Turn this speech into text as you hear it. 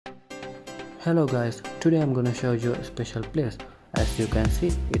Hello guys, today I'm gonna show you a special place. As you can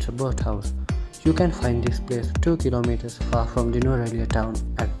see, it's a boathouse. You can find this place 2 kilometers far from the Norelia town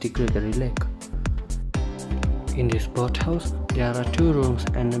at the Gregory Lake. In this boathouse, there are 2 rooms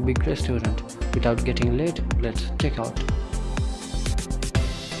and a big restaurant. Without getting late, let's check out.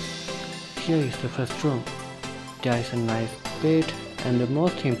 Here is the first room. There is a nice bed and the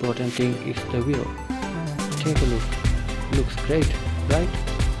most important thing is the view. Take a look. Looks great, right?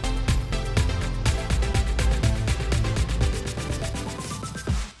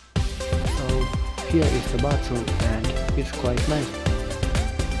 Here is the bathroom and it's quite nice.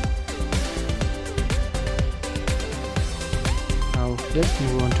 Now let's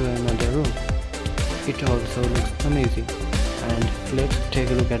move on to another room. It also looks amazing, and let's take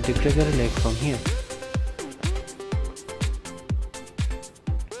a look at the Gregory Lake from here.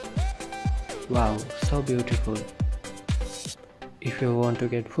 Wow, so beautiful. If you want to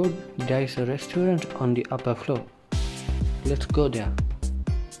get food, there is a restaurant on the upper floor. Let's go there.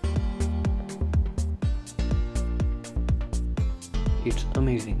 It's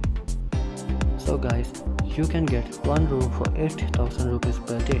amazing. So guys, you can get one room for 80,000 rupees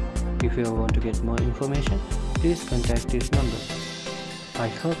per day. If you want to get more information, please contact this number. I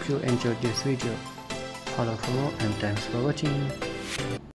hope you enjoyed this video. Follow for more and thanks for watching.